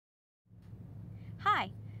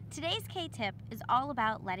Today's K-Tip is all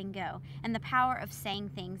about letting go and the power of saying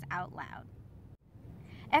things out loud.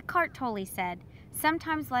 Eckhart Tolle said,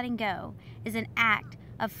 "Sometimes letting go is an act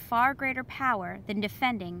of far greater power than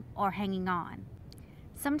defending or hanging on."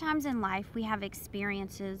 Sometimes in life we have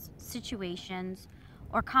experiences, situations,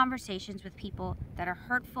 or conversations with people that are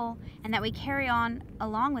hurtful and that we carry on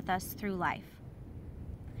along with us through life.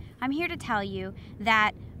 I'm here to tell you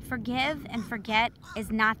that forgive and forget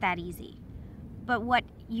is not that easy. But what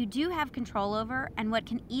you do have control over and what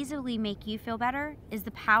can easily make you feel better is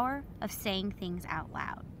the power of saying things out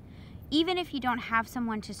loud. Even if you don't have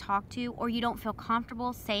someone to talk to or you don't feel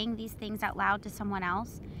comfortable saying these things out loud to someone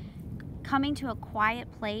else, coming to a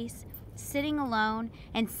quiet place, sitting alone,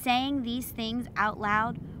 and saying these things out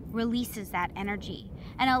loud releases that energy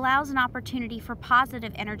and allows an opportunity for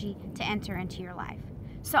positive energy to enter into your life.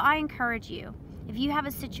 So I encourage you, if you have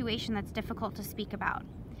a situation that's difficult to speak about,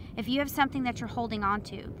 if you have something that you're holding on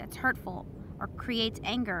to that's hurtful or creates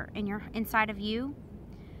anger inside of you,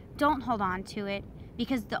 don't hold on to it,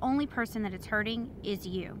 because the only person that it's hurting is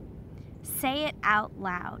you. Say it out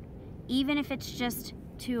loud, even if it's just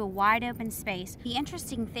to a wide open space. The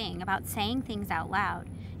interesting thing about saying things out loud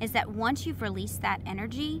is that once you've released that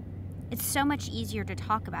energy, it's so much easier to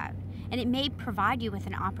talk about. And it may provide you with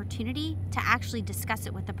an opportunity to actually discuss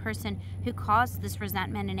it with the person who caused this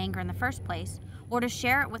resentment and anger in the first place, or to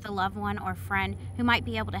share it with a loved one or friend who might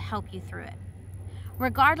be able to help you through it.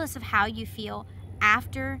 Regardless of how you feel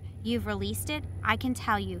after you've released it, I can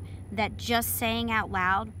tell you that just saying out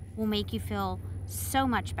loud will make you feel so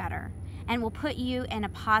much better and will put you in a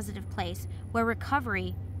positive place where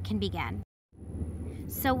recovery can begin.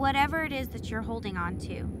 So whatever it is that you're holding on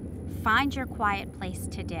to, find your quiet place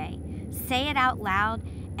today. Say it out loud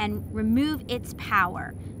and remove its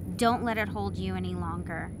power. Don't let it hold you any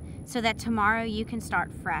longer, so that tomorrow you can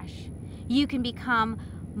start fresh. You can become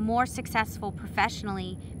more successful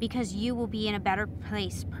professionally because you will be in a better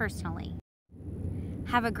place personally.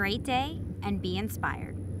 Have a great day and be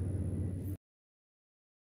inspired.